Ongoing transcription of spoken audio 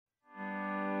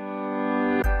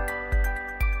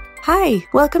Hi,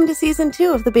 welcome to Season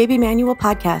 2 of the Baby Manual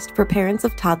podcast for parents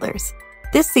of toddlers.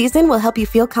 This season will help you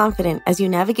feel confident as you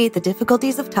navigate the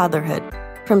difficulties of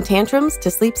toddlerhood, from tantrums to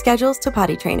sleep schedules to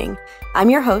potty training. I'm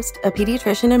your host, a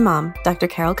pediatrician and mom, Dr.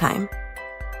 Carole Keim.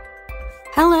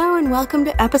 Hello and welcome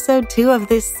to episode 2 of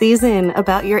this season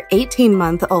about your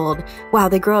 18-month-old. Wow,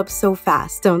 they grow up so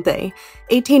fast, don't they?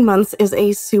 18 months is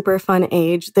a super fun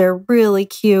age. They're really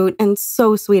cute and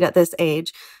so sweet at this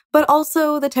age. But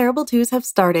also the terrible twos have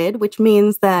started, which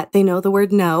means that they know the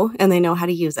word no and they know how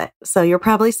to use it. So you're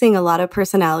probably seeing a lot of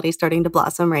personality starting to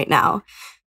blossom right now.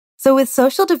 So with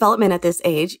social development at this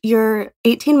age, your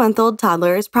 18-month-old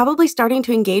toddler is probably starting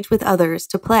to engage with others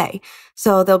to play.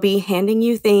 So they'll be handing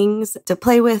you things to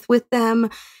play with them.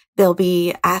 They'll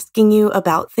be asking you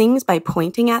about things by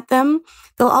pointing at them.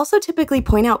 They'll also typically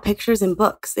point out pictures in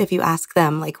books. If you ask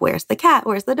them, like, where's the cat,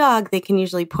 where's the dog, they can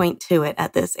usually point to it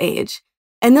at this age.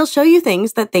 And they'll show you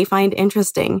things that they find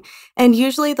interesting. And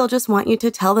usually they'll just want you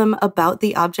to tell them about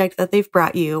the object that they've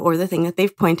brought you or the thing that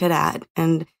they've pointed at.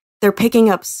 And they're picking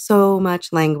up so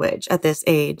much language at this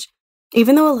age.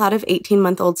 Even though a lot of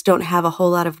 18-month-olds don't have a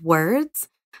whole lot of words,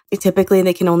 typically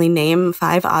they can only name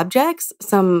 5 objects.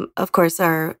 Some, of course,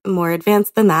 are more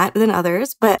advanced than that than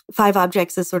others, but 5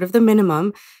 objects is sort of the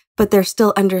minimum. But they're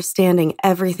still understanding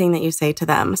everything that you say to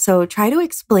them. So try to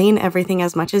explain everything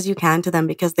as much as you can to them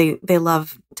because they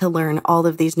love to learn all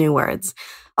of these new words.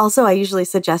 Also, I usually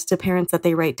suggest to parents that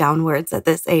they write down words at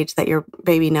this age that your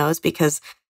baby knows because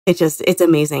it's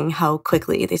amazing how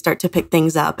quickly they start to pick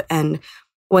things up. And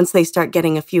once they start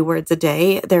getting a few words a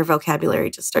day, their vocabulary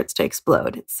just starts to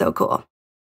explode. It's so cool.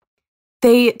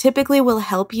 They typically will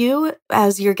help you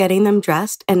as you're getting them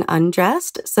dressed and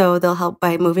undressed. So they'll help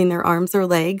by moving their arms or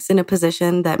legs in a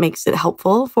position that makes it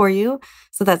helpful for you.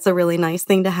 So that's a really nice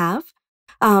thing to have.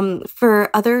 For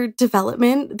other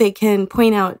development, they can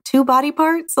point out 2 body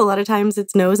parts. A lot of times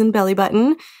it's nose and belly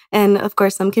button. And of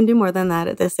course, some can do more than that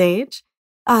at this age.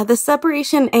 The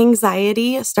separation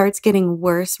anxiety starts getting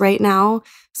worse right now.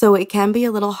 So it can be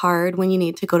a little hard when you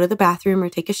need to go to the bathroom or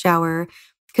take a shower,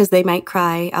 because they might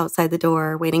cry outside the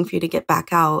door waiting for you to get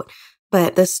back out.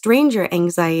 But the stranger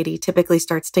anxiety typically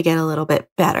starts to get a little bit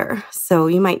better. So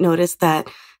you might notice that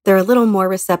they're a little more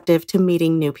receptive to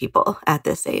meeting new people at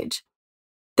this age.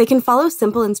 They can follow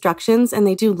simple instructions and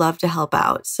they do love to help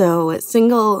out. So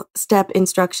single step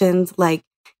instructions like,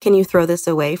 can you throw this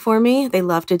away for me? They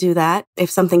love to do that. If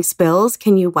something spills,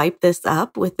 can you wipe this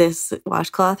up with this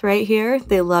washcloth right here?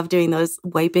 They love doing those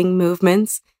wiping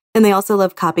movements. And they also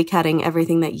love copycatting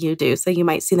everything that you do. So you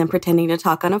might see them pretending to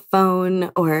talk on a phone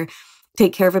or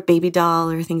take care of a baby doll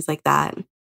or things like that.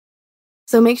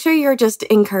 So make sure you're just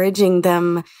encouraging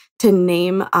them to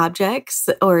name objects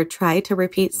or try to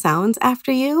repeat sounds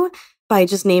after you by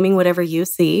just naming whatever you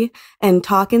see, and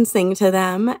talk and sing to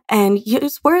them and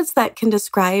use words that can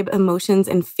describe emotions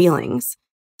and feelings.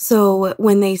 So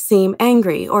when they seem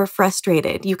angry or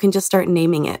frustrated, you can just start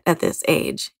naming it at this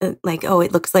age. Like, oh,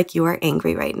 it looks like you are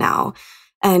angry right now.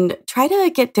 And try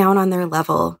to get down on their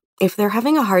level. If they're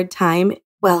having a hard time,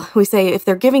 well, we say if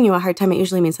they're giving you a hard time, it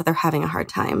usually means that they're having a hard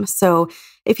time. So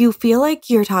if you feel like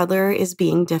your toddler is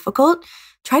being difficult,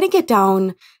 try to get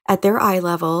down at their eye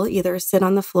level, either sit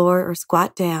on the floor or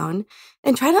squat down,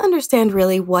 and try to understand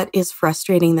really what is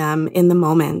frustrating them in the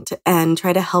moment and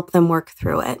try to help them work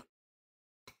through it.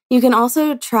 You can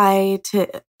also try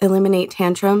to eliminate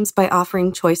tantrums by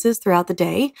offering choices throughout the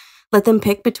day. Let them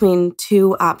pick between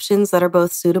 2 options that are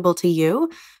both suitable to you.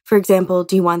 For example,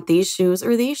 do you want these shoes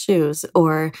or these shoes?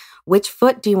 Or which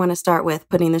foot do you want to start with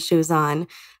putting the shoes on?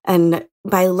 And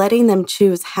by letting them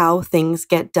choose how things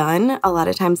get done, a lot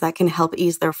of times that can help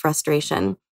ease their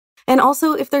frustration. And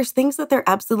also, if there's things that they're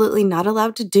absolutely not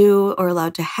allowed to do or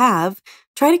allowed to have,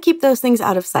 try to keep those things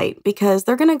out of sight because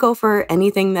they're going to go for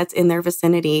anything that's in their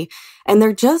vicinity. And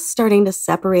they're just starting to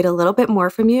separate a little bit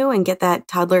more from you and get that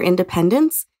toddler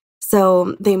independence.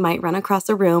 So they might run across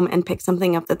a room and pick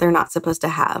something up that they're not supposed to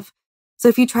have. So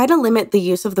if you try to limit the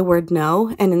use of the word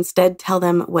no and instead tell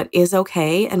them what is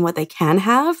okay and what they can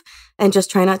have, and just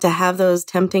try not to have those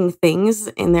tempting things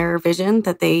in their vision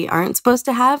that they aren't supposed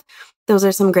to have, those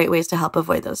are some great ways to help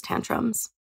avoid those tantrums.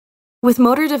 With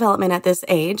motor development at this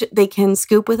age, they can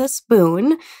scoop with a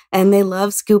spoon, and they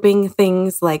love scooping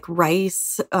things like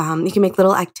rice. You can make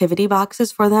little activity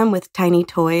boxes for them with tiny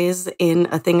toys in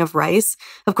a thing of rice.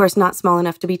 Of course, not small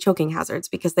enough to be choking hazards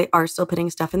because they are still putting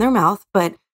stuff in their mouth.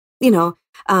 But,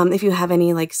 if you have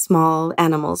any like small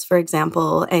animals, for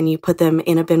example, and you put them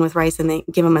in a bin with rice and they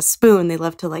give them a spoon, they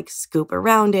love to like scoop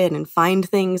around it and find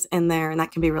things in there. And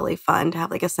that can be really fun to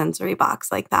have like a sensory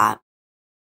box like that.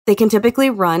 They can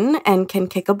typically run and can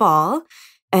kick a ball.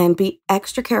 And be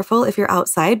extra careful if you're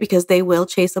outside because they will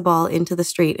chase a ball into the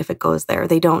street if it goes there.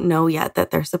 They don't know yet that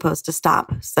they're supposed to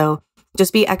stop. So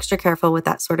just be extra careful with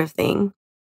that sort of thing.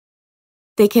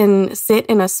 They can sit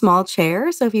in a small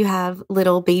chair. So if you have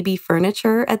little baby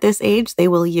furniture at this age, they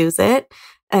will use it.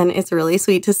 And it's really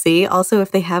sweet to see. Also,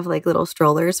 if they have like little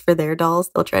strollers for their dolls,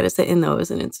 they'll try to sit in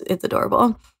those, and it's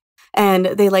adorable. And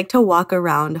they like to walk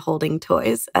around holding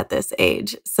toys at this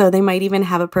age. So they might even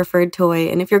have a preferred toy.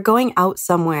 And if you're going out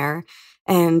somewhere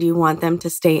and you want them to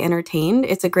stay entertained,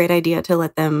 it's a great idea to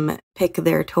let them pick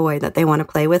their toy that they want to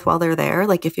play with while they're there,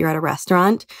 like if you're at a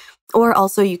restaurant. Or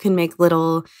also you can make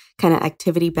little kind of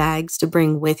activity bags to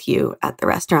bring with you at the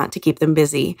restaurant to keep them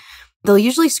busy. They'll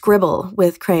usually scribble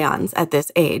with crayons at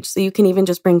this age. So you can even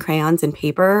just bring crayons and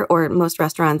paper, or most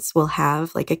restaurants will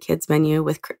have like a kids menu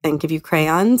and give you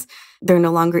crayons. They're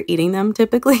no longer eating them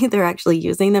typically. They're actually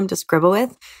using them to scribble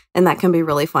with. And that can be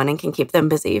really fun and can keep them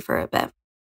busy for a bit.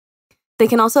 They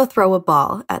can also throw a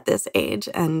ball at this age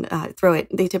and throw it.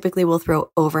 They typically will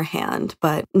throw overhand,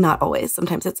 but not always.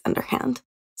 Sometimes it's underhand.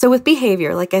 So with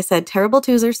behavior, like I said, terrible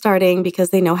twos are starting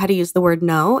because they know how to use the word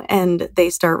no, and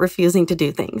they start refusing to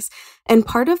do things. And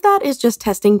part of that is just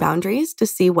testing boundaries to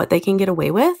see what they can get away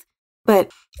with.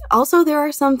 But also there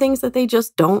are some things that they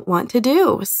just don't want to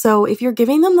do. So if you're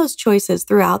giving them those choices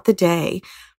throughout the day,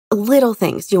 little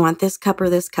things, do you want this cup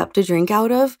or this cup to drink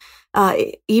out of?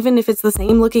 Even if it's the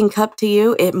same looking cup to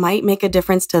you, it might make a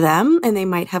difference to them and they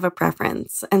might have a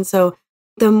preference. And so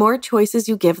the more choices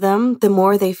you give them, the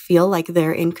more they feel like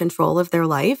they're in control of their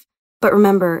life. But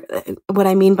remember, what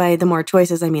I mean by the more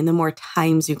choices, I mean the more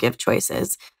times you give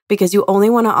choices, because you only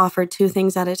want to offer 2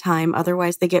 things at a time.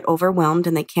 Otherwise, they get overwhelmed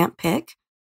and they can't pick.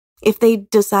 If they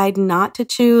decide not to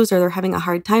choose or they're having a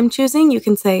hard time choosing, you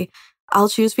can say, I'll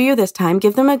choose for you this time.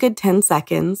 Give them a good 10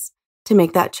 seconds to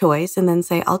make that choice and then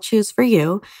say, I'll choose for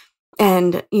you.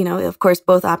 And, of course,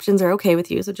 both options are okay with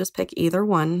you. So just pick either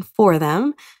one for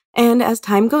them. And as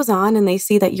time goes on and they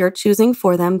see that you're choosing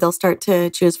for them, they'll start to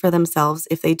choose for themselves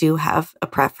if they do have a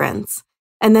preference.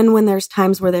 And then when there's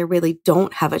times where they really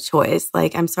don't have a choice,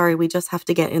 like, I'm sorry, we just have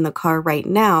to get in the car right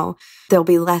now, they'll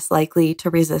be less likely to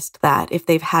resist that if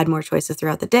they've had more choices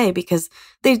throughout the day because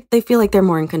they feel like they're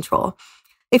more in control.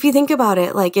 If you think about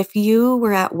it, like if you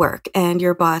were at work and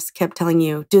your boss kept telling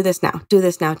you, do this now, do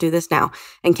this now, do this now,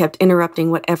 and kept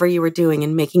interrupting whatever you were doing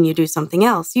and making you do something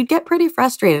else, you'd get pretty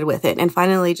frustrated with it and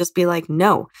finally just be like,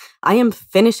 no, I am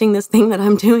finishing this thing that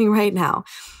I'm doing right now.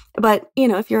 But,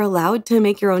 if you're allowed to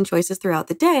make your own choices throughout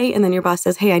the day and then your boss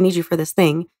says, hey, I need you for this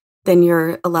thing, then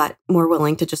you're a lot more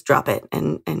willing to just drop it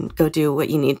and go do what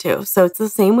you need to. So it's the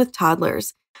same with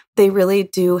toddlers. They really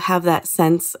do have that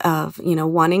sense of,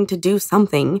 wanting to do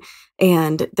something,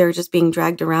 and they're just being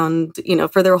dragged around,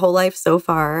 for their whole life so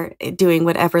far, doing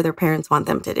whatever their parents want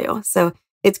them to do. So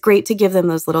it's great to give them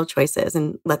those little choices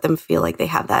and let them feel like they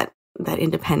have that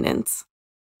independence.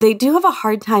 They do have a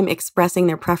hard time expressing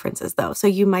their preferences, though. So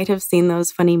you might have seen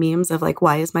those funny memes of like,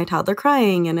 why is my toddler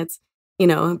crying? And it's,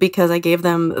 because I gave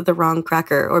them the wrong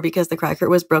cracker or because the cracker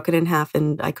was broken in half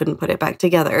and I couldn't put it back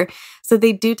together. So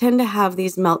they do tend to have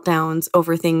these meltdowns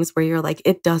over things where you're like,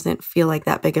 it doesn't feel like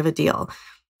that big of a deal.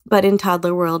 But in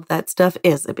toddler world, that stuff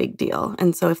is a big deal.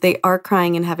 And so if they are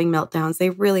crying and having meltdowns, they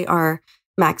really are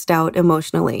maxed out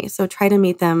emotionally. So try to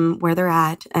meet them where they're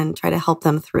at and try to help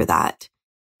them through that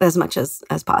as much as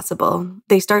possible.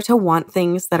 They start to want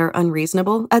things that are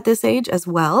unreasonable at this age as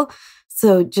well.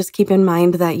 So just keep in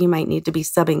mind that you might need to be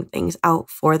subbing things out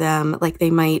for them. Like they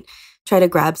might try to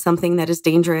grab something that is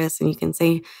dangerous and you can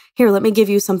say, here, let me give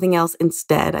you something else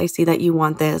instead. I see that you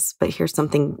want this, but here's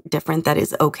something different that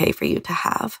is okay for you to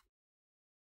have.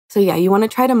 So yeah, you want to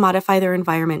try to modify their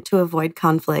environment to avoid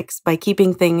conflicts by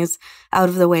keeping things out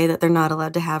of the way that they're not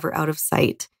allowed to have or out of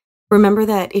sight. Remember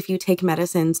that if you take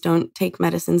medicines, don't take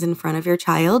medicines in front of your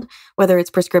child, whether it's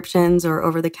prescriptions or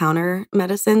over-the-counter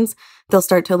medicines. They'll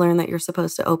start to learn that you're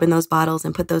supposed to open those bottles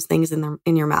and put those things in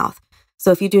your mouth.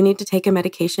 So if you do need to take a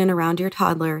medication around your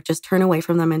toddler, just turn away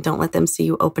from them and don't let them see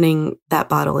you opening that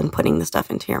bottle and putting the stuff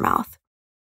into your mouth.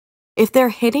 If they're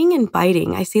hitting and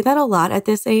biting, I see that a lot at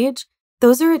this age.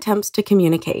 Those are attempts to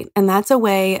communicate, and that's a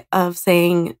way of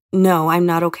saying, no, I'm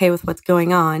not okay with what's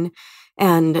going on,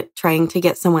 and trying to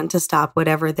get someone to stop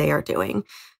whatever they are doing.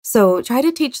 So try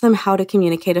to teach them how to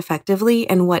communicate effectively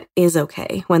and what is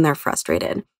okay when they're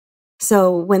frustrated.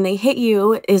 So when they hit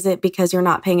you, is it because you're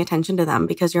not paying attention to them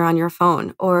because you're on your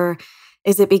phone? Or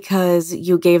is it because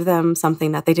you gave them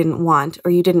something that they didn't want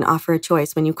or you didn't offer a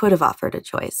choice when you could have offered a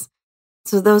choice?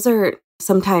 So those are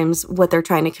sometimes what they're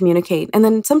trying to communicate. And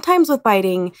then sometimes with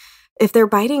biting, If they're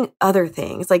biting other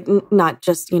things, like not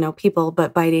just, people,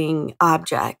 but biting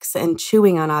objects and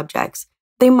chewing on objects,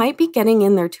 they might be getting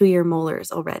in their 2-year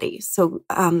molars already. So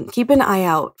keep an eye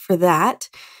out for that.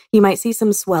 You might see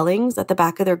some swellings at the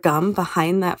back of their gum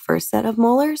behind that first set of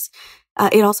molars.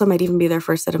 It also might even be their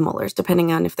first set of molars,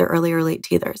 depending on if they're early or late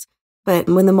teethers. But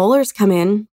when the molars come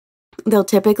in, they'll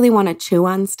typically want to chew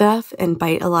on stuff and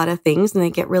bite a lot of things, and they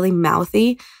get really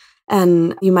mouthy.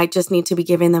 And you might just need to be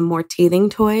giving them more teething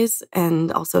toys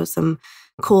and also some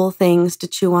cool things to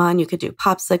chew on. You could do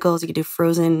popsicles, you could do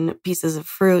frozen pieces of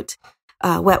fruit,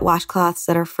 wet washcloths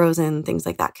that are frozen, things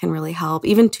like that can really help.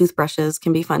 Even toothbrushes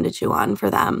can be fun to chew on for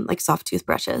them, like soft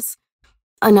toothbrushes.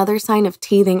 Another sign of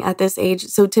teething at this age,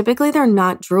 so typically they're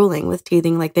not drooling with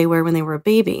teething like they were when they were a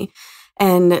baby.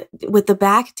 And with the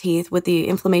back teeth, with the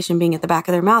inflammation being at the back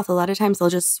of their mouth, a lot of times they'll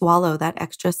just swallow that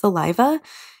extra saliva,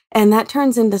 and that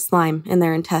turns into slime in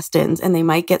their intestines, and they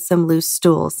might get some loose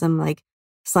stool, some like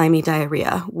slimy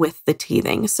diarrhea with the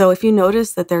teething. So if you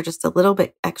notice that they're just a little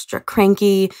bit extra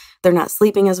cranky, they're not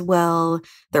sleeping as well,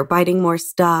 they're biting more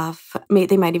stuff,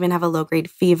 they might even have a low-grade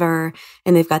fever,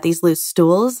 and they've got these loose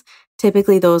stools,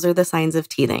 typically those are the signs of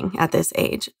teething at this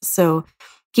age. So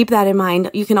keep that in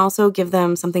mind. You can also give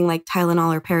them something like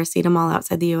Tylenol or paracetamol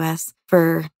outside the US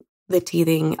for the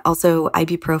teething. Also,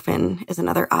 ibuprofen is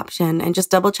another option. And just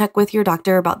double check with your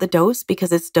doctor about the dose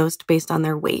because it's dosed based on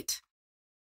their weight.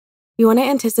 You want to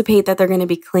anticipate that they're going to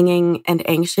be clinging and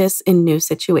anxious in new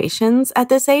situations at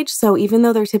this age. So even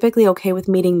though they're typically okay with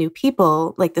meeting new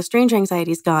people, like the stranger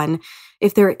anxiety is gone,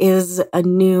 if there is a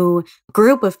new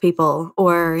group of people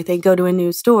or they go to a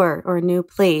new store or a new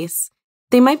place,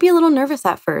 they might be a little nervous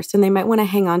at first and they might want to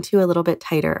hang on to you a little bit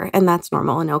tighter, and that's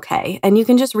normal and okay. And you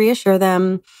can just reassure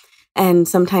them and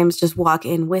sometimes just walk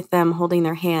in with them, holding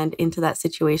their hand into that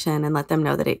situation and let them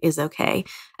know that it is okay.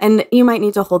 And you might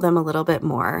need to hold them a little bit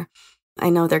more. I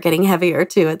know they're getting heavier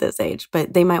too at this age,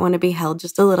 but they might want to be held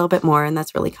just a little bit more, and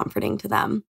that's really comforting to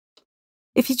them.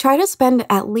 If you try to spend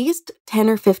at least 10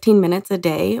 or 15 minutes a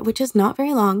day, which is not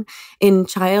very long, in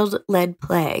child-led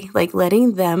play, like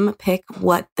letting them pick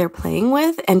what they're playing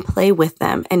with and play with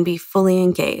them and be fully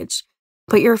engaged.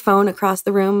 Put your phone across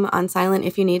the room on silent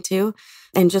if you need to,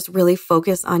 and just really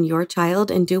focus on your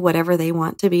child and do whatever they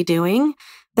want to be doing.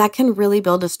 That can really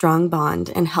build a strong bond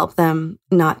and help them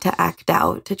not to act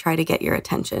out to try to get your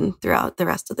attention throughout the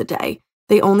rest of the day.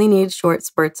 They only need short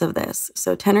spurts of this.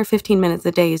 So 10 or 15 minutes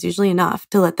a day is usually enough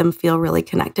to let them feel really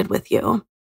connected with you.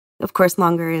 Of course,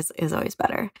 longer is always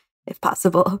better if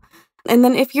possible. And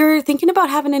then if you're thinking about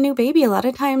having a new baby, a lot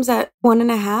of times at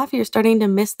 1.5, you're starting to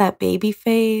miss that baby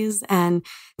phase and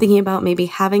thinking about maybe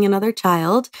having another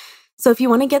child. So if you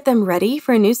want to get them ready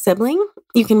for a new sibling,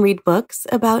 you can read books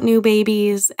about new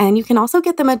babies, and you can also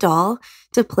get them a doll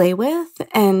to play with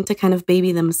and to kind of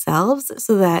baby themselves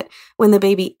so that when the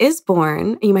baby is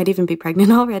born, you might even be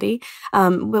pregnant already,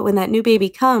 but when that new baby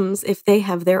comes, if they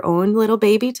have their own little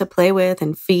baby to play with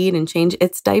and feed and change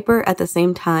its diaper at the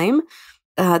same time,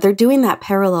 they're doing that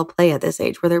parallel play at this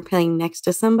age where they're playing next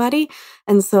to somebody.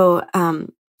 And so,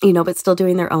 but still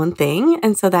doing their own thing.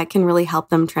 And so that can really help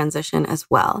them transition as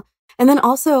well. And then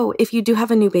also, if you do have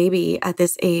a new baby at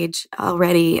this age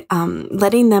already,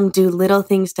 letting them do little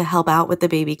things to help out with the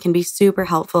baby can be super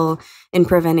helpful in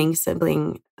preventing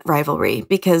sibling rivalry,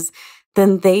 because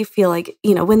then they feel like,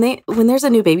 when there's a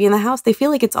new baby in the house, they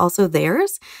feel like it's also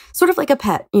theirs, sort of like a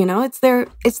pet,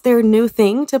 it's their new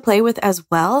thing to play with as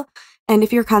well. And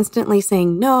if you're constantly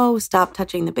saying, no, stop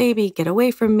touching the baby, get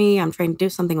away from me, I'm trying to do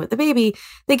something with the baby,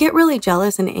 they get really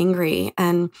jealous and angry,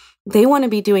 and they want to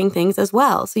be doing things as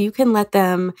well. So you can let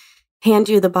them hand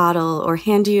you the bottle or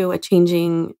hand you a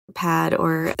changing pad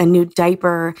or a new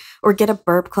diaper or get a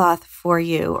burp cloth for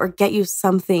you or get you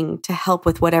something to help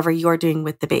with whatever you're doing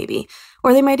with the baby.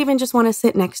 Or they might even just want to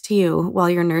sit next to you while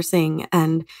you're nursing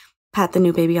and pat the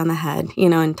new baby on the head,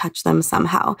 and touch them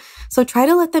somehow. So try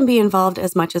to let them be involved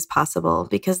as much as possible,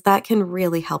 because that can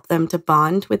really help them to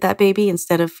bond with that baby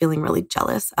instead of feeling really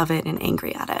jealous of it and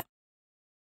angry at it.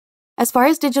 As far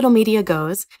as digital media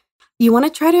goes, you want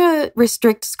to try to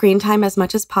restrict screen time as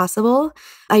much as possible.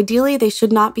 Ideally, they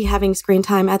should not be having screen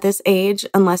time at this age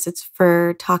unless it's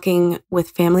for talking with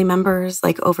family members,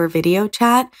 like over video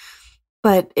chat.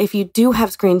 But if you do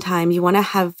have screen time, you want to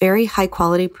have very high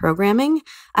quality programming.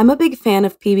 I'm a big fan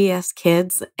of PBS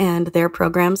Kids and their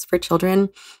programs for children.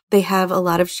 They have a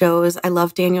lot of shows. I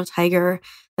love Daniel Tiger.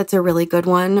 That's a really good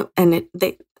one. And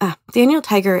Daniel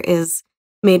Tiger is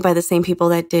made by the same people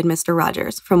that did Mr.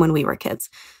 Rogers from when we were kids.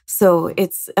 So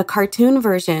it's a cartoon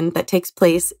version that takes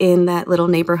place in that little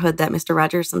neighborhood that Mr.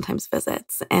 Rogers sometimes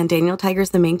visits. And Daniel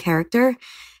Tiger's the main character.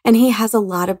 And he has a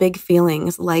lot of big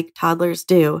feelings like toddlers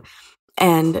do.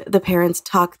 And the parents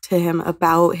talk to him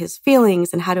about his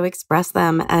feelings and how to express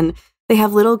them. And they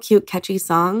have little cute, catchy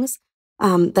songs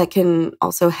that can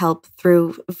also help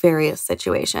through various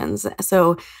situations.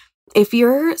 So if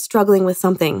you're struggling with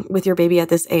something with your baby at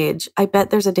this age, I bet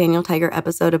there's a Daniel Tiger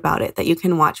episode about it that you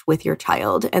can watch with your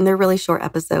child. And they're really short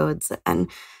episodes, and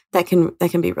that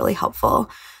can be really helpful.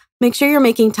 Make sure you're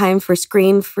making time for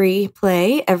screen-free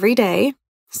play every day.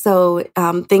 So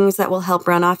things that will help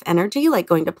run off energy, like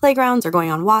going to playgrounds or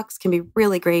going on walks, can be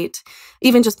really great.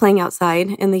 Even just playing outside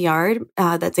in the yard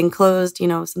that's enclosed,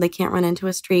 so they can't run into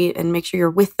a street, and make sure you're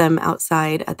with them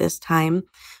outside at this time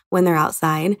when they're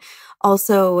outside.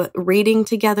 Also, reading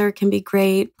together can be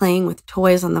great. Playing with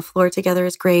toys on the floor together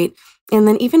is great. And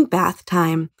then even bath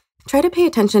time. Try to pay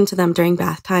attention to them during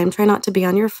bath time. Try not to be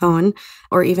on your phone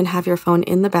or even have your phone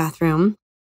in the bathroom.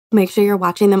 Make sure you're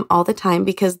watching them all the time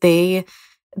because they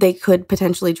could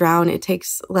potentially drown. It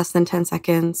takes less than 10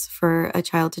 seconds for a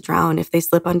child to drown if they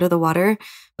slip under the water.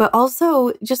 But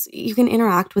also, just you can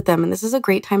interact with them. And this is a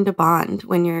great time to bond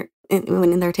when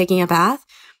they're taking a bath.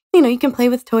 You can play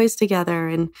with toys together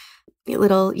and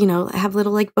have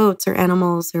little like boats or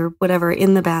animals or whatever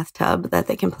in the bathtub that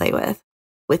they can play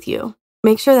with you.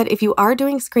 Make sure that if you are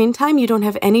doing screen time, you don't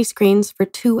have any screens for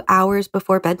 2 hours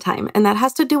before bedtime. And that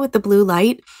has to do with the blue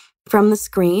light from the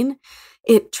screen.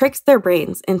 It tricks their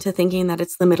brains into thinking that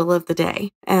it's the middle of the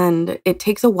day, and it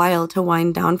takes a while to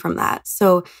wind down from that.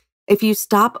 So if you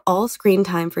stop all screen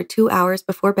time for 2 hours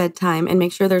before bedtime and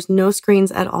make sure there's no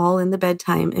screens at all in the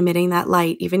bedtime emitting that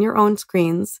light, even your own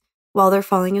screens, while they're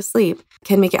falling asleep,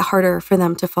 can make it harder for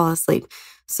them to fall asleep.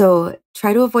 So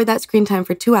try to avoid that screen time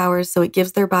for 2 hours so it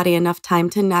gives their body enough time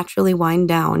to naturally wind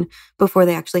down before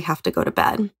they actually have to go to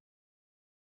bed.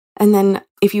 And then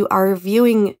if you are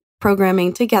viewing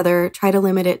programming together, try to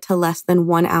limit it to less than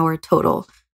 1 hour total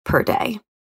per day.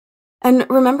 And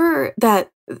remember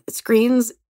that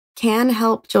screens can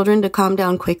help children to calm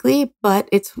down quickly, but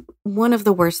it's one of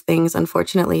the worst things,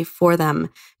 unfortunately, for them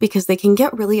because they can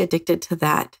get really addicted to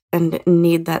that and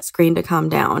need that screen to calm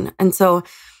down. And so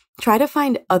try to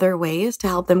find other ways to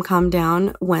help them calm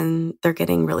down when they're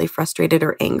getting really frustrated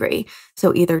or angry.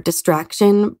 So either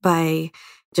distraction by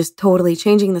just totally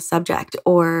changing the subject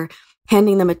or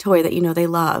handing them a toy that they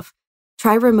love.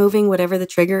 Try removing whatever the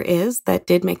trigger is that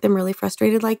did make them really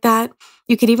frustrated like that.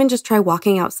 You could even just try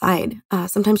walking outside.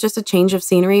 Sometimes just a change of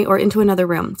scenery or into another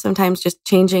room. Sometimes just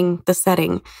changing the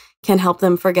setting can help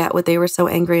them forget what they were so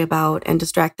angry about and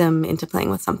distract them into playing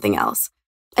with something else.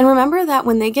 And remember that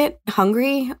when they get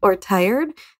hungry or tired,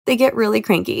 they get really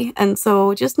cranky. And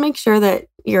so just make sure that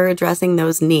you're addressing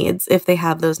those needs if they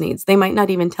have those needs. They might not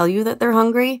even tell you that they're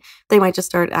hungry. They might just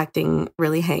start acting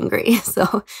really hangry.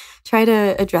 So try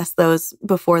to address those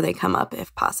before they come up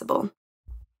if possible.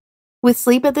 With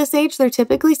sleep at this age, they're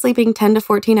typically sleeping 10 to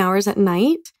 14 hours at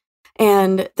night,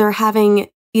 and they're having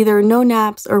either no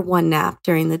naps or one nap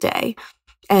during the day.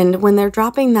 And when they're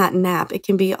dropping that nap, it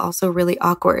can be also really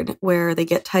awkward where they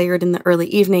get tired in the early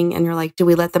evening and you're like, do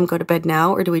we let them go to bed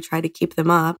now or do we try to keep them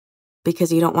up?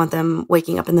 Because you don't want them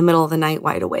waking up in the middle of the night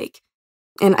wide awake.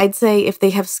 And I'd say if they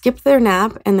have skipped their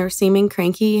nap and they're seeming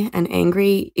cranky and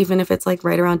angry, even if it's like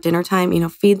right around dinner time,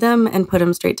 feed them and put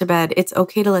them straight to bed. It's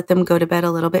okay to let them go to bed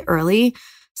a little bit early.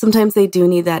 Sometimes they do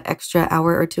need that extra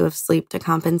hour or two of sleep to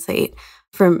compensate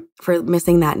for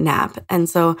missing that nap. And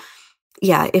so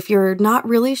yeah, if you're not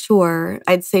really sure,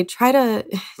 I'd say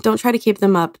don't try to keep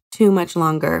them up too much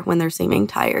longer when they're seeming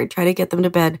tired. Try to get them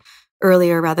to bed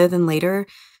earlier rather than later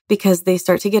because they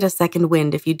start to get a second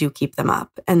wind if you do keep them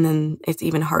up. And then it's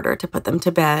even harder to put them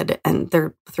to bed and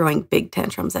they're throwing big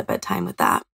tantrums at bedtime with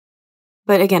that.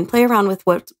 But again, play around with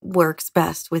what works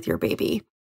best with your baby.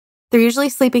 They're usually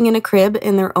sleeping in a crib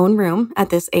in their own room at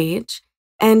this age.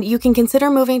 And you can consider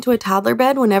moving to a toddler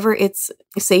bed whenever it's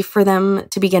safe for them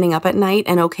to be getting up at night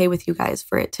and okay with you guys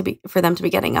for them to be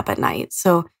getting up at night.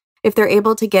 So if they're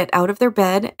able to get out of their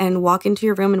bed and walk into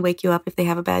your room and wake you up if they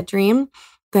have a bad dream,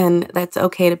 then that's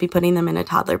okay to be putting them in a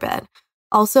toddler bed.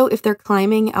 Also, if they're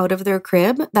climbing out of their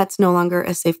crib, that's no longer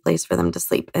a safe place for them to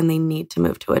sleep and they need to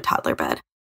move to a toddler bed.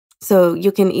 So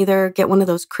you can either get one of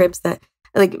those cribs that,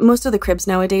 like most of the cribs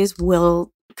nowadays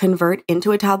will convert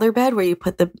into a toddler bed where you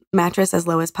put the mattress as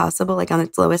low as possible, like on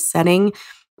its lowest setting.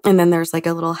 And then there's like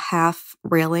a little half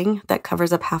railing that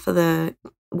covers up half of the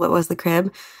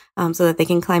crib so that they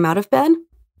can climb out of bed.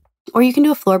 Or you can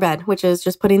do a floor bed, which is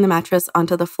just putting the mattress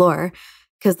onto the floor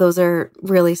because those are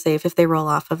really safe. If they roll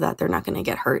off of that, they're not going to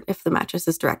get hurt if the mattress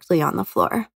is directly on the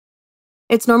floor.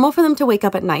 It's normal for them to wake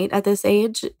up at night at this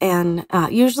age, and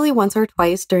usually once or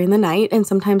twice during the night, and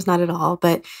sometimes not at all.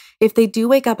 But if they do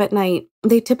wake up at night,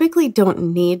 they typically don't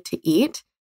need to eat.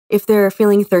 If they're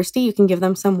feeling thirsty, you can give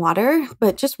them some water,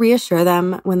 but just reassure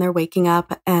them when they're waking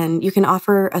up, and you can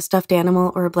offer a stuffed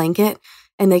animal or a blanket,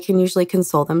 and they can usually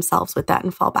console themselves with that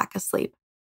and fall back asleep.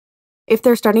 If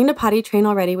they're starting to potty train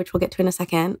already, which we'll get to in a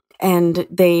second, and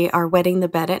they are wetting the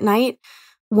bed at night,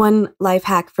 one life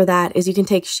hack for that is you can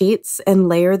take sheets and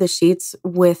layer the sheets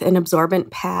with an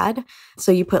absorbent pad.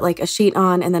 So you put like a sheet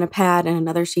on and then a pad and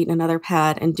another sheet and another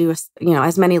pad and do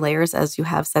as many layers as you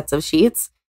have sets of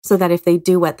sheets, so that if they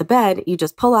do wet the bed, you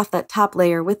just pull off that top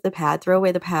layer with the pad, throw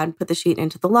away the pad, put the sheet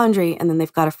into the laundry, and then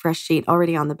they've got a fresh sheet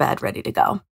already on the bed ready to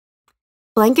go.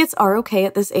 Blankets are okay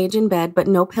at this age in bed, but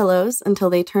no pillows until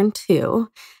they turn 2.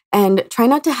 And try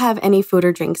not to have any food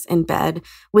or drinks in bed,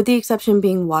 with the exception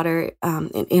being water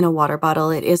in a water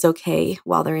bottle. It is okay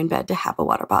while they're in bed to have a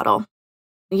water bottle.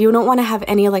 You don't want to have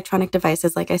any electronic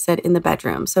devices, like I said, in the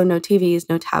bedroom. So no TVs,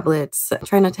 no tablets.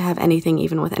 Try not to have anything,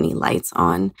 even with any lights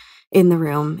on in the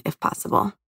room, if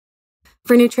possible.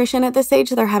 For nutrition at this age,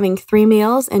 they're having 3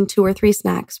 meals and 2 or 3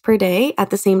 snacks per day at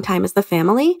the same time as the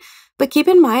family. But keep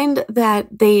in mind that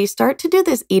they start to do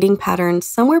this eating pattern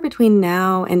somewhere between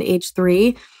now and age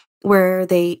 3, where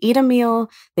they eat a meal,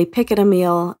 they pick at a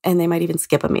meal, and they might even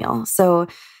skip a meal. So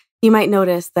you might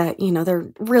notice that,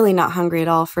 they're really not hungry at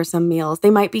all for some meals. They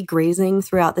might be grazing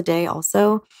throughout the day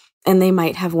also, and they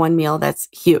might have one meal that's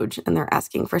huge, and they're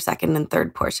asking for second and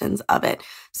third portions of it.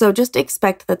 So just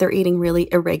expect that they're eating really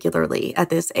irregularly at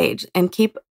this age, and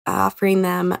keep offering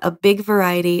them a big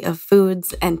variety of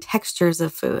foods and textures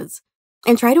of foods.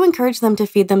 And try to encourage them to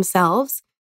feed themselves.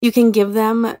 You can give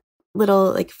them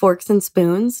little forks and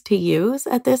spoons to use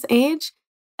at this age,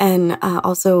 and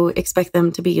also expect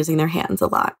them to be using their hands a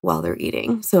lot while they're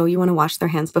eating. So you want to wash their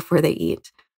hands before they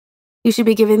eat. You should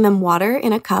be giving them water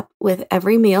in a cup with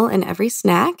every meal and every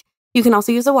snack. You can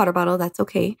also use a water bottle. That's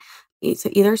okay. So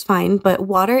either is fine, but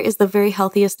water is the very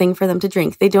healthiest thing for them to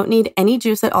drink. They don't need any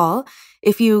juice at all.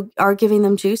 If you are giving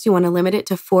them juice, you want to limit it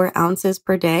to 4 ounces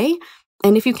per day.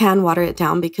 And if you can, water it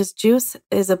down, because juice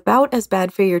is about as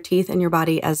bad for your teeth and your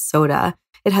body as soda.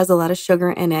 It has a lot of sugar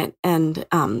in it, and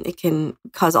it can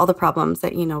cause all the problems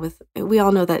that, we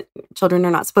all know that children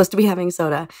are not supposed to be having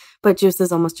soda, but juice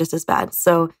is almost just as bad.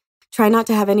 So try not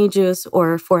to have any juice,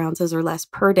 or 4 ounces or less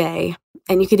per day.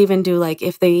 And you could even do,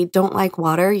 if they don't like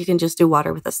water, you can just do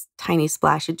water with a tiny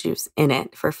splash of juice in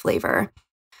it for flavor.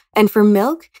 And for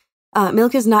milk,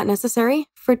 milk is not necessary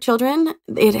for children.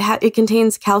 It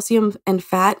contains calcium and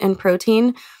fat and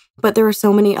protein, but there are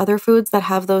so many other foods that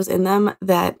have those in them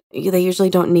that they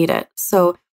usually don't need it.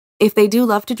 So if they do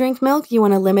love to drink milk, you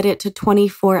want to limit it to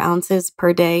 24 ounces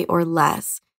per day or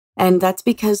less. And that's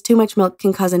because too much milk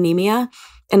can cause anemia,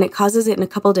 and it causes it in a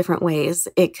couple different ways.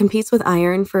 It competes with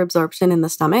iron for absorption in the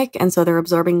stomach, and so they're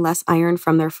absorbing less iron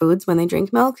from their foods when they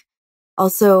drink milk.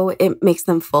 Also, it makes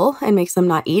them full and makes them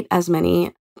not eat as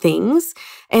many things.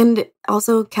 And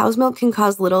also, cow's milk can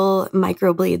cause little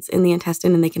microbleeds in the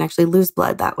intestine, and they can actually lose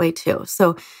blood that way too.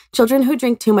 So children who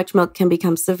drink too much milk can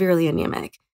become severely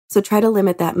anemic. So try to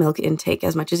limit that milk intake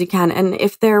as much as you can. And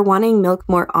if they're wanting milk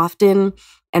more often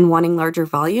and wanting larger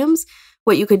volumes,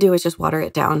 what you could do is just water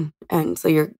it down. And so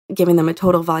you're giving them a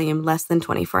total volume less than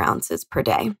 24 ounces per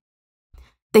day.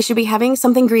 They should be having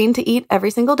something green to eat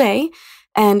every single day.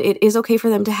 And it is okay for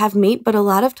them to have meat, but a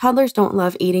lot of toddlers don't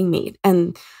love eating meat.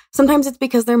 And sometimes it's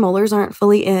because their molars aren't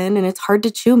fully in, and it's hard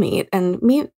to chew meat. And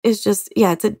meat is just,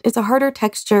 it's a harder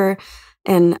texture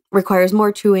and requires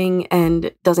more chewing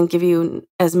and doesn't give you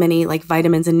as many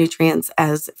vitamins and nutrients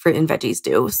as fruit and veggies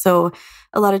do. So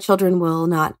a lot of children will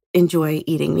not enjoy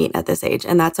eating meat at this age,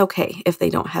 and that's okay if they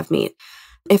don't have meat.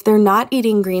 If they're not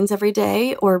eating greens every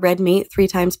day or red meat 3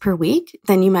 times per week,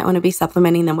 then you might want to be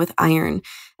supplementing them with iron.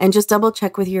 And just double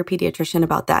check with your pediatrician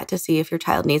about that to see if your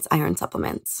child needs iron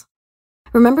supplements.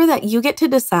 Remember that you get to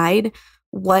decide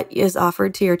what is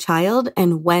offered to your child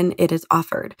and when it is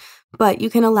offered, but you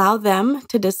can allow them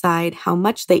to decide how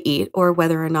much they eat or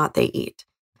whether or not they eat.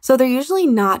 So they're usually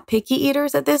not picky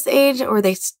eaters at this age, or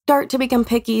they start to become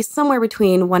picky somewhere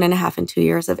between 1.5 and 2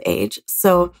 years of age.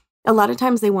 So a lot of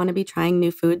times they want to be trying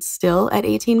new foods still at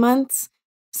 18 months.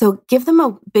 So give them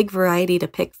a big variety to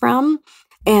pick from.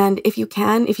 And if you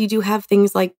do have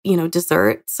things like,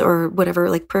 desserts or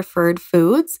whatever, preferred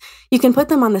foods, you can put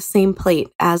them on the same plate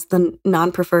as the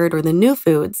non-preferred or the new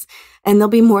foods, and they'll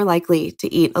be more likely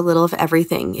to eat a little of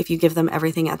everything if you give them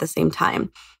everything at the same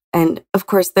time. And of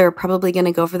course, they're probably going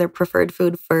to go for their preferred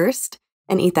food first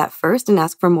and eat that first and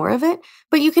ask for more of it.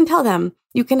 But you can tell them,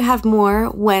 You can have more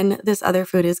when this other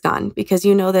food is gone because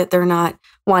you know that they're not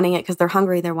wanting it because they're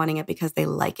hungry. They're wanting it because they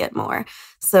like it more.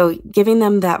 So giving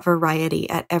them that variety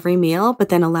at every meal, but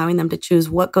then allowing them to choose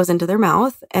what goes into their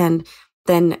mouth and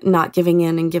then not giving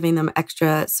in and giving them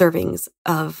extra servings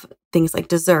of things like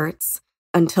desserts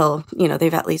until,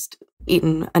 they've at least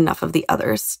eaten enough of the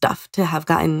other stuff to have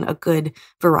gotten a good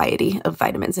variety of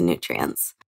vitamins and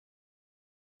nutrients.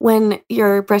 When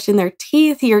you're brushing their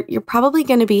teeth, you're probably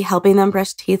going to be helping them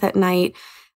brush teeth at night.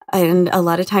 And a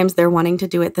lot of times they're wanting to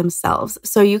do it themselves.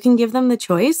 So you can give them the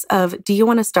choice of, do you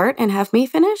want to start and have me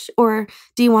finish? Or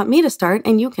do you want me to start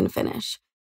and you can finish?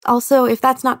 Also, if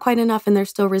that's not quite enough and they're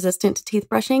still resistant to teeth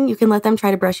brushing, you can let them try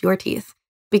to brush your teeth.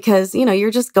 Because,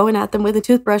 you're just going at them with a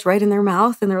toothbrush right in their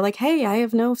mouth and they're like, hey, I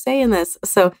have no say in this.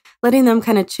 So letting them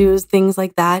kind of choose things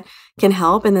like that can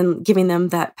help. And then giving them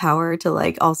that power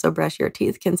to also brush your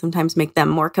teeth can sometimes make them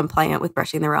more compliant with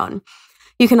brushing their own.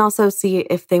 You can also see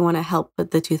if they want to help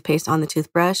put the toothpaste on the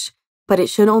toothbrush, but it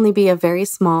should only be a very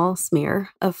small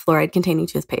smear of fluoride-containing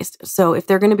toothpaste. So if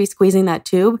they're going to be squeezing that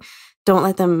tube, don't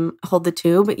let them hold the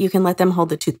tube. You can let them hold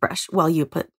the toothbrush while you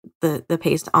put the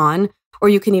paste on, or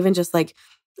you can even just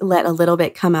let a little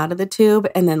bit come out of the tube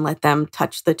and then let them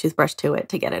touch the toothbrush to it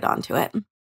to get it onto it.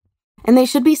 And they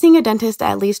should be seeing a dentist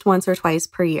at least once or twice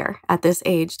per year at this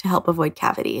age to help avoid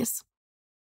cavities.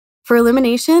 For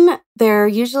elimination, they're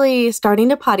usually starting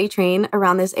to potty train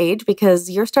around this age because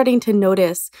you're starting to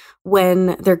notice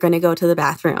when they're going to go to the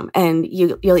bathroom. And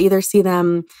you'll either see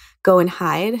them go and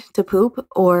hide to poop,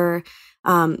 or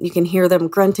you can hear them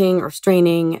grunting or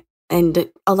straining.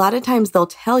 And a lot of times they'll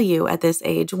tell you at this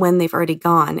age when they've already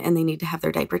gone and they need to have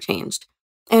their diaper changed.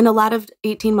 And a lot of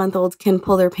 18-month-olds can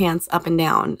pull their pants up and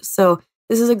down. So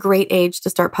this is a great age to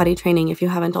start potty training if you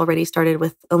haven't already started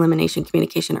with elimination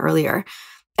communication earlier.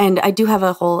 And I do have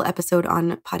a whole episode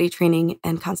on potty training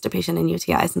and constipation and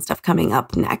UTIs and stuff coming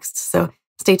up next. So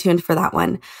stay tuned for that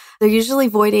one. They're usually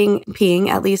voiding peeing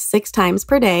at least 6 times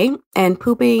per day, and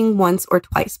pooping once or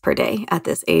twice per day at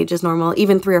this age is normal.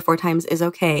 Even 3 or 4 times is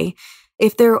okay.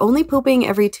 If they're only pooping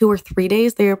every 2 or 3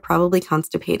 days, they are probably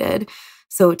constipated.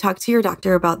 So talk to your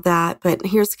doctor about that. But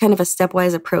here's kind of a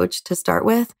stepwise approach to start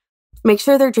with. Make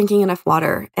sure they're drinking enough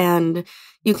water, and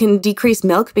you can decrease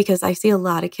milk because I see a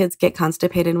lot of kids get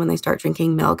constipated when they start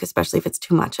drinking milk, especially if it's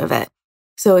too much of it.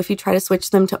 So if you try to switch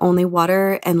them to only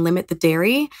water and limit the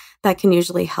dairy, that can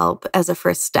usually help as a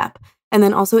first step. And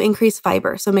then also increase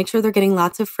fiber. So make sure they're getting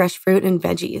lots of fresh fruit and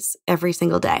veggies every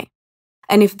single day.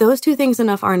 And if those 2 things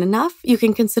aren't enough, you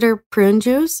can consider prune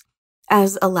juice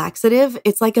as a laxative.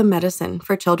 It's like a medicine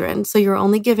for children. So you're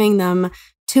only giving them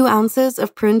 2 ounces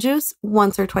of prune juice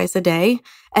once or twice a day.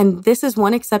 And this is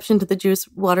one exception to the juice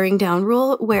watering down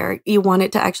rule where you want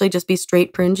it to actually just be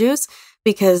straight prune juice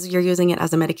because you're using it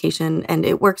as a medication and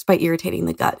it works by irritating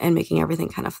the gut and making everything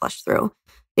kind of flush through.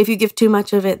 If you give too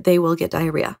much of it, they will get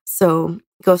diarrhea. So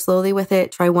go slowly with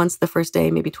it. Try once the first day,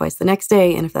 maybe twice the next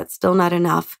day. And if that's still not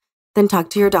enough, then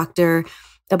talk to your doctor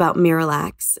about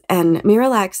Miralax. And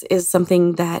Miralax is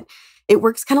something that it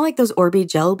works kind of like those Orbi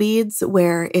gel beads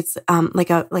where it's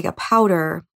like a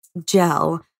powder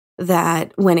gel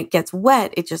that when it gets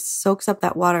wet, it just soaks up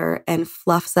that water and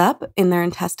fluffs up in their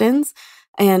intestines.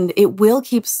 And it will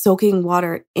keep soaking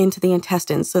water into the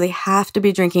intestines. So they have to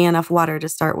be drinking enough water to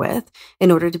start with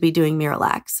in order to be doing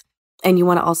Miralax. And you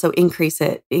want to also increase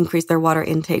their water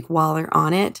intake while they're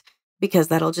on it, because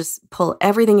that'll just pull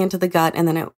everything into the gut. And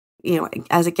then it,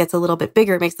 as it gets a little bit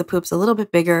bigger, it makes the poops a little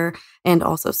bit bigger and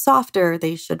also softer.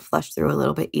 They should flush through a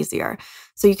little bit easier.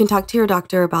 So you can talk to your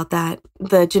doctor about that.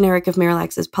 The generic of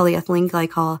Miralax is polyethylene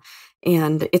glycol,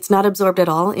 and it's not absorbed at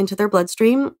all into their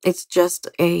bloodstream. It's just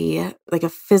a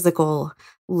physical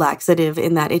laxative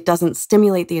in that it doesn't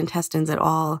stimulate the intestines at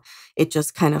all. It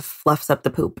just kind of fluffs up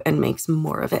the poop and makes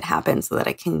more of it happen so that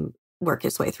it can work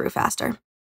its way through faster.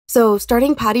 So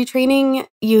starting potty training,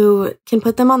 you can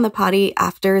put them on the potty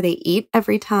after they eat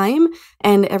every time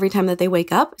and every time that they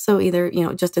wake up. So either,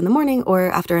 just in the morning or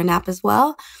after a nap as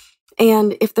well.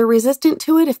 And if they're resistant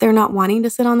to it, if they're not wanting to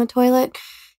sit on the toilet,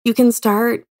 you can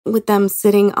start with them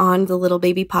sitting on the little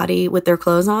baby potty with their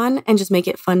clothes on and just make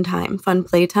it fun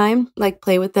play time, like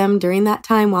play with them during that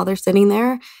time while they're sitting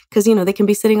there. Because, they can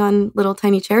be sitting on little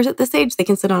tiny chairs at this age. They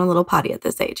can sit on a little potty at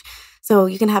this age. So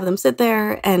you can have them sit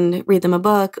there and read them a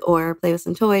book or play with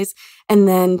some toys, and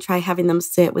then try having them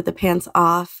sit with the pants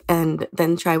off and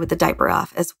then try with the diaper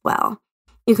off as well.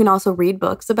 You can also read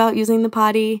books about using the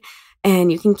potty,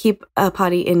 and you can keep a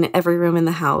potty in every room in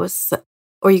the house.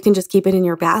 Or you can just keep it in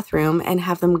your bathroom and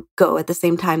have them go at the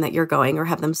same time that you're going, or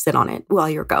have them sit on it while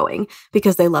you're going,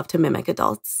 because they love to mimic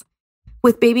adults.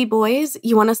 With baby boys,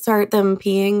 you want to start them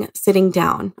peeing sitting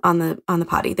down on the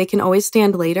potty. They can always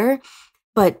stand later,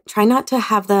 but try not to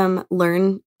have them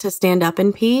learn to stand up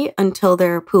and pee until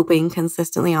they're pooping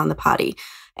consistently on the potty.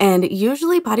 And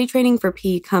usually potty training for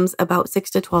pee comes about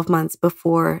 6 to 12 months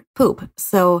before poop.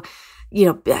 So,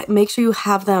 make sure you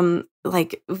have them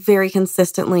like very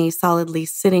consistently, solidly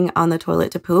sitting on the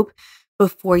toilet to poop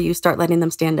before you start letting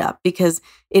them stand up, because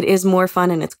it is more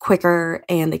fun and it's quicker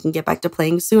and they can get back to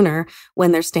playing sooner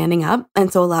when they're standing up.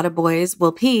 And so a lot of boys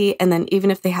will pee, and then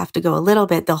even if they have to go a little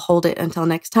bit, they'll hold it until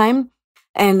next time.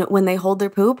 And when they hold their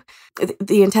poop,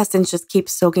 the intestines just keep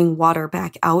soaking water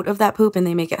back out of that poop, and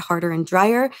they make it harder and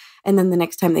drier. And then the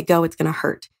next time they go, it's going to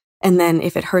hurt. And then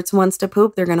if it hurts once to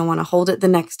poop, they're going to want to hold it the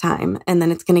next time. And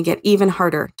then it's going to get even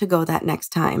harder to go that next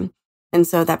time. And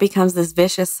so that becomes this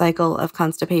vicious cycle of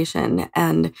constipation.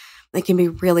 And it can be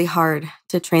really hard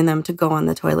to train them to go on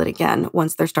the toilet again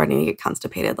once they're starting to get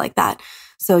constipated like that.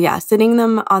 So yeah, sitting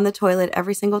them on the toilet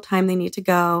every single time they need to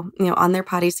go, on their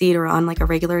potty seat or on like a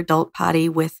regular adult potty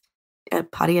with a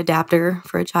potty adapter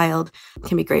for a child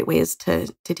can be great ways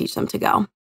to teach them to go.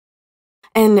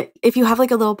 And if you have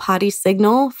like a little potty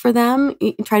signal for them,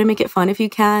 try to make it fun if you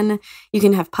can. You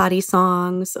can have potty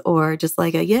songs or just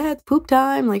like it's poop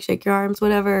time, like shake your arms,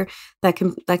 whatever. That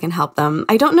can help them.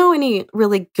 I don't know any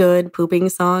really good pooping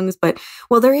songs, but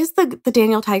there is the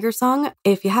Daniel Tiger song.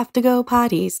 If you have to go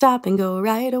potty, stop and go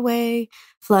right away.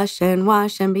 Flush and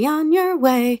wash and be on your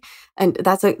way. And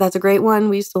that's a great one.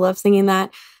 We used to love singing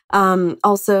that.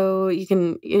 Also, you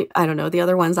can, I don't know, the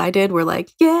other ones I did were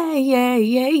like, yeah, yeah,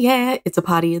 yeah, yeah, it's a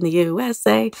potty in the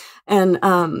USA. And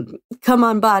come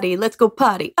on, body, let's go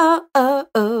potty. Oh, oh,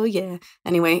 oh, yeah.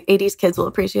 Anyway, 80s kids will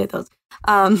appreciate those.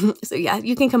 So yeah,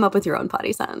 you can come up with your own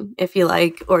potty song if you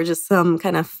like, or just some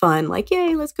kind of fun, like,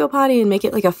 yay, let's go potty, and make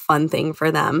it like a fun thing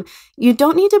for them. You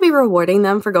don't need to be rewarding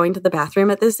them for going to the bathroom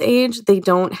at this age. They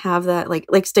don't have that,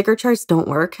 like sticker charts don't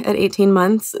work at 18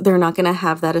 months. They're not going to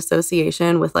have that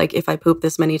association with like, if I poop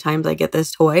this many times, I get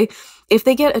this toy. If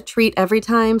they get a treat every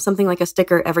time, something like a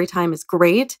sticker every time is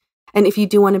great. And if you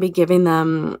do want to be giving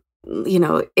them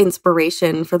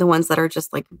inspiration for the ones that are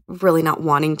just like really not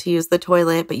wanting to use the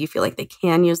toilet, but you feel like they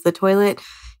can use the toilet,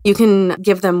 you can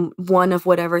give them one of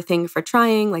whatever thing for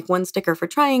trying, like one sticker for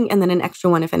trying, and then an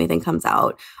extra one if anything comes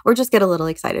out, or just get a little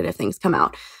excited if things come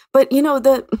out. But,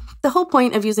 the whole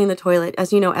point of using the toilet,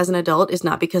 as as an adult, is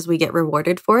not because we get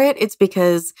rewarded for it. It's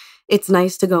because it's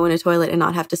nice to go in a toilet and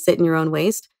not have to sit in your own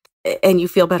waste. And you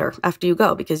feel better after you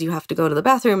go because you have to go to the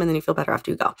bathroom and then you feel better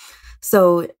after you go.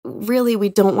 So really, we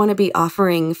don't want to be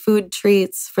offering food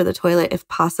treats for the toilet if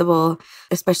possible,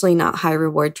 especially not high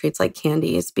reward treats like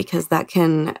candies, because that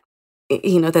can,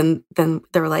 then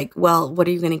they're like, well, what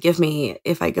are you going to give me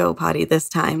if I go potty this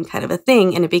time, kind of a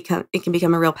thing. And it can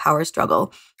become a real power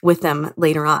struggle with them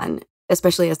later on,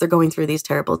 especially as they're going through these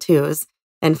terrible twos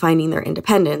and finding their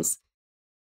independence.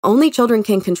 Only children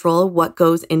can control what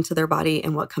goes into their body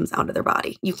and what comes out of their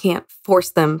body. You can't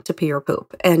force them to pee or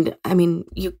poop. And I mean,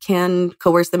 you can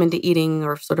coerce them into eating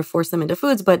or sort of force them into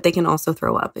foods, but they can also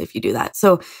throw up if you do that.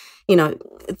 So,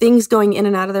 things going in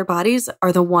and out of their bodies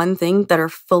are the one thing that are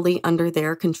fully under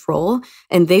their control.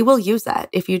 And they will use that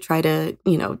if you try to,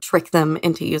 trick them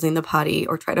into using the potty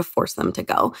or try to force them to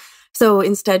go. So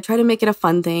instead, try to make it a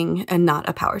fun thing and not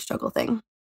a power struggle thing.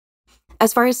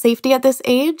 As far as safety at this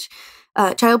age,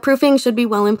 childproofing should be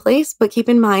well in place, but keep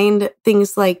in mind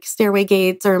things like stairway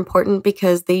gates are important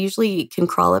because they usually can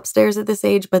crawl upstairs at this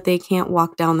age, but they can't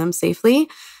walk down them safely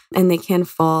and they can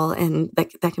fall, and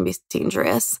that can be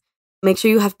dangerous. Make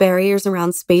sure you have barriers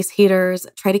around space heaters.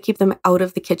 Try to keep them out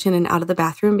of the kitchen and out of the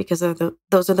bathroom because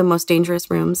those are the most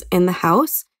dangerous rooms in the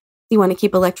house. You want to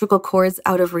keep electrical cords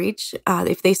out of reach.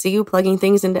 If they see you plugging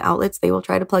things into outlets, they will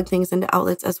try to plug things into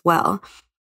outlets as well.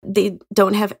 They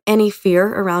don't have any fear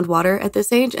around water at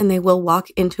this age, and they will walk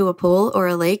into a pool or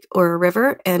a lake or a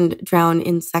river and drown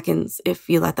in seconds if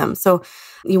you let them. So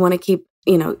you want to keep,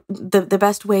 the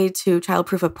best way to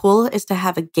childproof a pool is to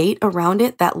have a gate around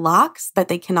it that locks, that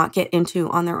they cannot get into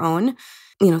on their own.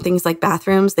 Things like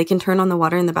bathrooms, they can turn on the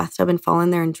water in the bathtub and fall in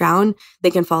there and drown.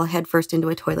 They can fall headfirst into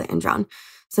a toilet and drown.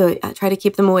 So try to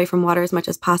keep them away from water as much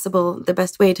as possible. The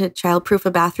best way to childproof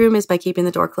a bathroom is by keeping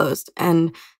the door closed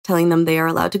and telling them they are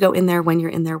allowed to go in there when you're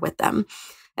in there with them.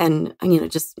 And,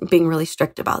 just being really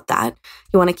strict about that.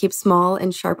 You want to keep small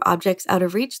and sharp objects out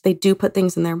of reach. They do put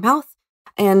things in their mouth,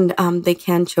 and they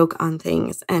can choke on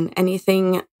things. And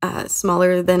anything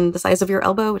smaller than the size of your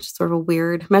elbow, which is sort of a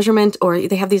weird measurement, or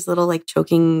they have these little like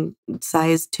choking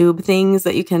size tube things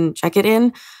that you can check it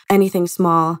in. Anything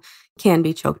small can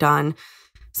be choked on.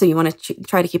 So you want to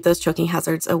try to keep those choking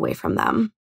hazards away from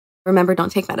them. Remember,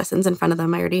 don't take medicines in front of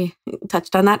them. I already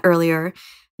touched on that earlier.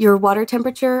 Your water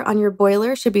temperature on your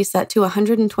boiler should be set to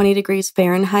 120 degrees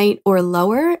Fahrenheit or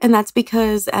lower. And that's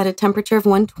because at a temperature of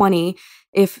 120,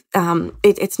 if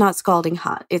it's not scalding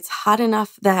hot, it's hot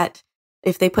enough that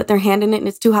if they put their hand in it and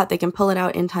it's too hot, they can pull it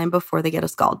out in time before they get a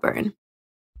scald burn.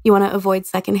 You want to avoid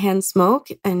secondhand smoke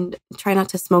and try not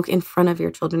to smoke in front of your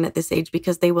children at this age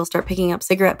because they will start picking up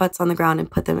cigarette butts on the ground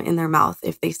and put them in their mouth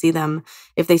if they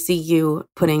see you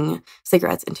putting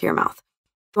cigarettes into your mouth.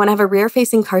 You want to have a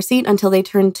rear-facing car seat until they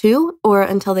turn 2 or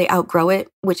until they outgrow it,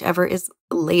 whichever is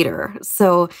later.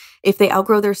 So if they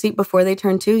outgrow their seat before they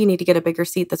turn 2, you need to get a bigger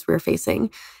seat that's rear-facing.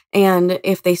 And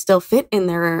if they still fit in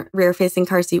their rear-facing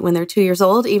car seat when they're 2 years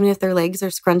old, even if their legs are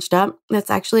scrunched up, that's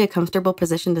actually a comfortable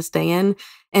position to stay in.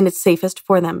 And it's safest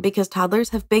for them because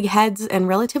toddlers have big heads and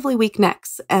relatively weak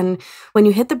necks. And when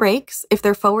you hit the brakes, if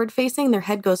they're forward-facing, their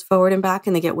head goes forward and back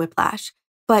and they get whiplash.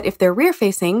 But if they're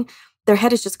rear-facing, their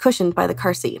head is just cushioned by the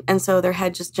car seat. And so their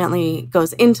head just gently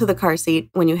goes into the car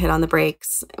seat when you hit on the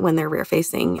brakes when they're rear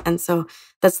facing. And so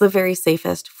that's the very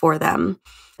safest for them.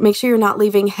 Make sure you're not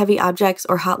leaving heavy objects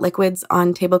or hot liquids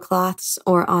on tablecloths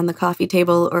or on the coffee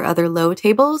table or other low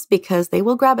tables because they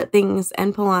will grab at things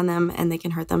and pull on them and they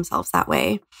can hurt themselves that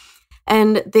way.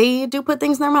 And they do put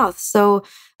things in their mouth. So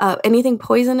anything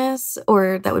poisonous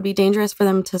or that would be dangerous for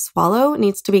them to swallow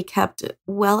needs to be kept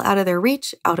well out of their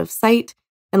reach, out of sight,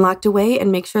 and locked away,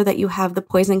 and make sure that you have the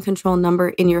poison control number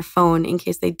in your phone in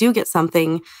case they do get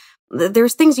something.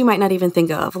 There's things you might not even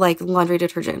think of, like laundry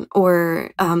detergent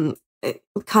or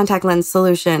contact lens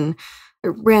solution,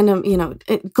 random,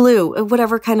 glue,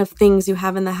 whatever kind of things you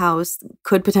have in the house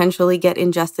could potentially get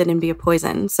ingested and be a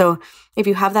poison. So if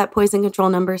you have that poison control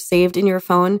number saved in your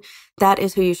phone, that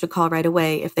is who you should call right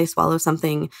away if they swallow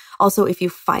something. Also, if you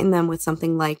find them with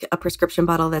something like a prescription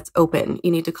bottle that's open,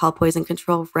 you need to call poison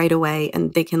control right away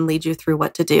and they can lead you through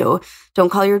what to do.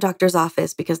 Don't call your doctor's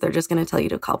office because they're just going to tell you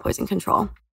to call poison control.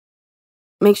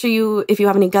 Make sure if you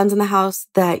have any guns in the house,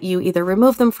 that you either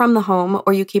remove them from the home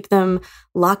or you keep them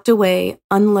locked away,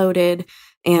 unloaded,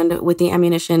 and with the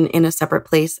ammunition in a separate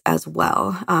place as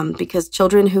well. Because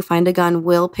children who find a gun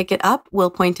will pick it up, will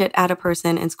point it at a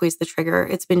person and squeeze the trigger.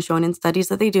 It's been shown in studies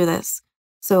that they do this.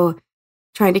 So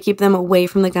trying to keep them away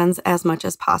from the guns as much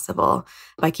as possible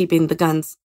by keeping the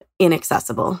guns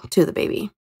inaccessible to the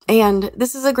baby. And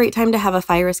this is a great time to have a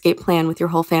fire escape plan with your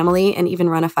whole family and even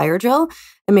run a fire drill.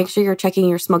 And make sure you're checking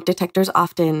your smoke detectors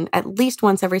often, at least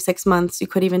once every 6 months. You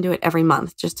could even do it every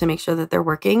month just to make sure that they're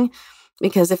working.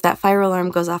 Because if that fire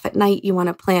alarm goes off at night, you want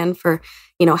to plan for,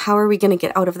 how are we going to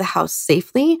get out of the house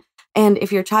safely? And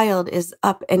if your child is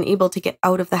up and able to get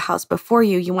out of the house before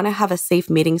you want to have a safe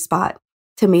meeting spot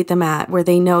to meet them at where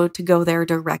they know to go there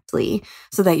directly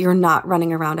so that you're not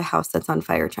running around a house that's on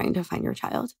fire trying to find your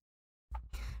child.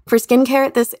 For skincare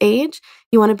at this age,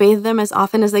 you want to bathe them as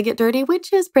often as they get dirty,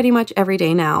 which is pretty much every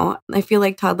day now. I feel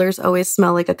like toddlers always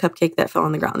smell like a cupcake that fell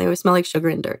on the ground. They always smell like sugar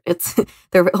and dirt.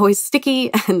 They're always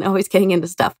sticky and always getting into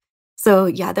stuff. So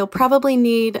yeah, they'll probably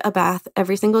need a bath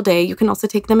every single day. You can also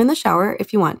take them in the shower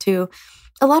if you want to.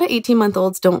 A lot of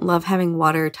 18-month-olds don't love having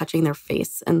water touching their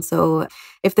face. And so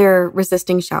if they're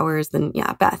resisting showers, then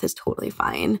yeah, bath is totally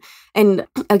fine. And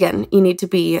again, you need to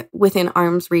be within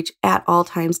arm's reach at all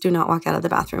times. Do not walk out of the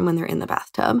bathroom when they're in the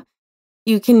bathtub.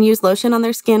 You can use lotion on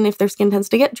their skin if their skin tends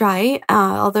to get dry.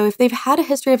 Although if they've had a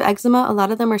history of eczema, a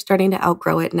lot of them are starting to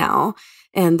outgrow it now.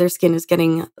 And their skin is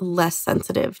getting less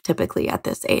sensitive typically at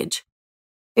this age.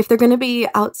 If they're going to be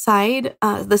outside,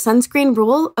 the sunscreen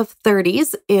rule of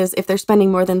 30s is if they're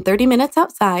spending more than 30 minutes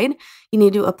outside, you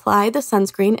need to apply the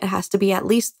sunscreen. It has to be at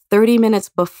least 30 minutes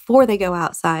before they go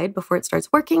outside, before it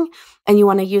starts working. And you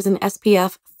want to use an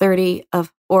SPF 30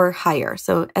 or higher.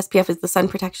 So SPF is the sun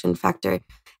protection factor.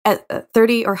 At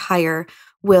 30 or higher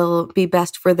will be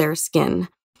best for their skin.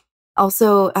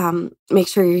 Also, make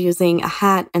sure you're using a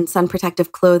hat and sun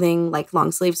protective clothing like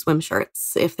long sleeve swim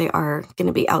shirts if they are going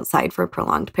to be outside for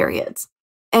prolonged periods.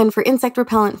 And for insect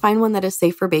repellent, find one that is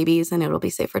safe for babies and it'll be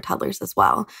safe for toddlers as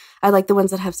well. I like the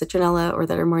ones that have citronella or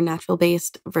that are more natural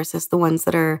based versus the ones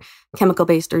that are chemical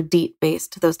based or DEET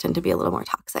based. Those tend to be a little more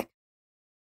toxic.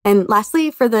 And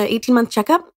lastly, for the 18-month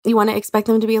checkup, you want to expect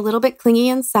them to be a little bit clingy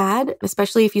and sad,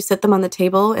 especially if you sit them on the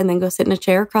table and then go sit in a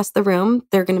chair across the room.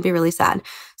 They're going to be really sad.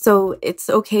 So it's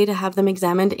okay to have them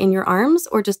examined in your arms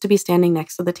or just to be standing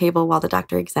next to the table while the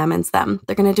doctor examines them.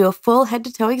 They're going to do a full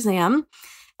head-to-toe exam,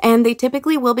 and they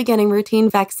typically will be getting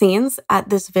routine vaccines at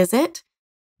this visit.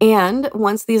 And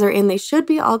once these are in, they should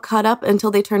be all caught up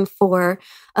until they turn 4,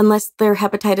 unless their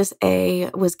hepatitis A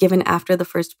was given after the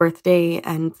first birthday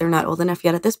and they're not old enough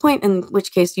yet at this point, in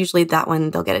which case usually that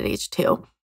one they'll get at age 2.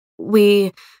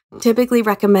 We typically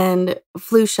recommend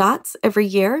flu shots every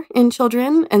year in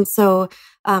children. And so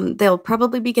they'll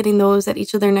probably be getting those at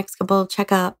each of their next couple of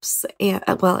checkups, and,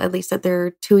 well, at least at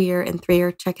their 2-year and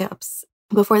 3-year checkups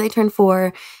before they turn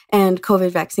 4. And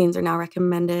COVID vaccines are now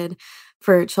recommended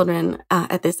for children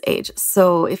at this age.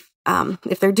 So if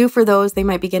they're due for those, they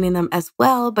might be getting them as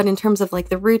well. But in terms of like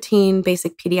the routine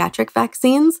basic pediatric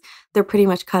vaccines, they're pretty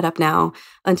much caught up now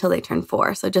until they turn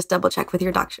 4. So just double check with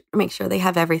your doctor, make sure they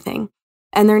have everything.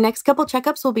 And their next couple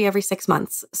checkups will be every 6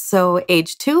 months. So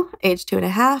age 2, age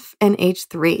 2.5, and age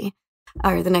 3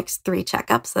 are the next 3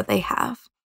 checkups that they have.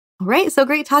 All right, so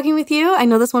great talking with you. I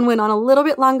know this one went on a little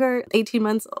bit longer, 18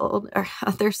 months old.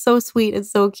 They're so sweet and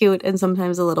so cute and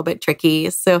sometimes a little bit tricky.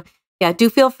 So yeah, do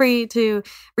feel free to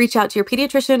reach out to your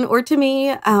pediatrician or to me.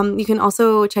 You can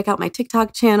also check out my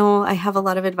TikTok channel. I have a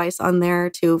lot of advice on there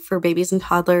too for babies and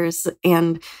toddlers,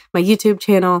 and my YouTube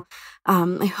channel.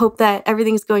 I hope that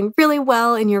everything's going really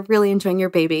well and you're really enjoying your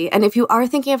baby. And if you are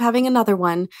thinking of having another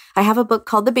one, I have a book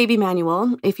called The Baby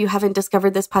Manual. If you haven't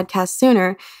discovered this podcast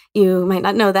sooner, you might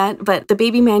not know that, but the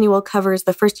Baby Manual covers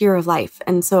the first year of life.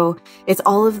 And so it's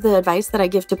all of the advice that I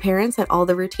give to parents at all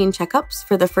the routine checkups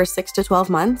for the first 6 to 12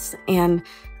 months. And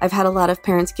I've had a lot of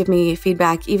parents give me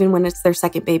feedback even when it's their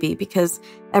second baby, because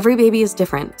every baby is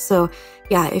different. So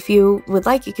yeah, if you would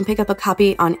like, you can pick up a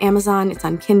copy on Amazon. It's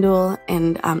on Kindle,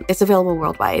 and it's available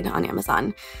worldwide on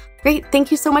Amazon. Great.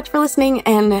 Thank you so much for listening,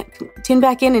 and tune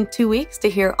back in 2 weeks to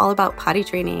hear all about potty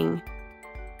training.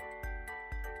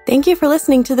 Thank you for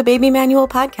listening to the Baby Manual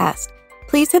podcast.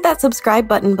 Please hit that subscribe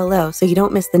button below so you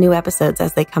don't miss the new episodes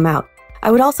as they come out.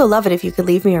 I would also love it if you could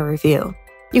leave me a review.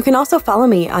 You can also follow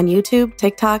me on YouTube,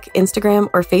 TikTok, Instagram,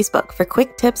 or Facebook for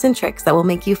quick tips and tricks that will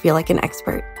make you feel like an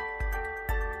expert.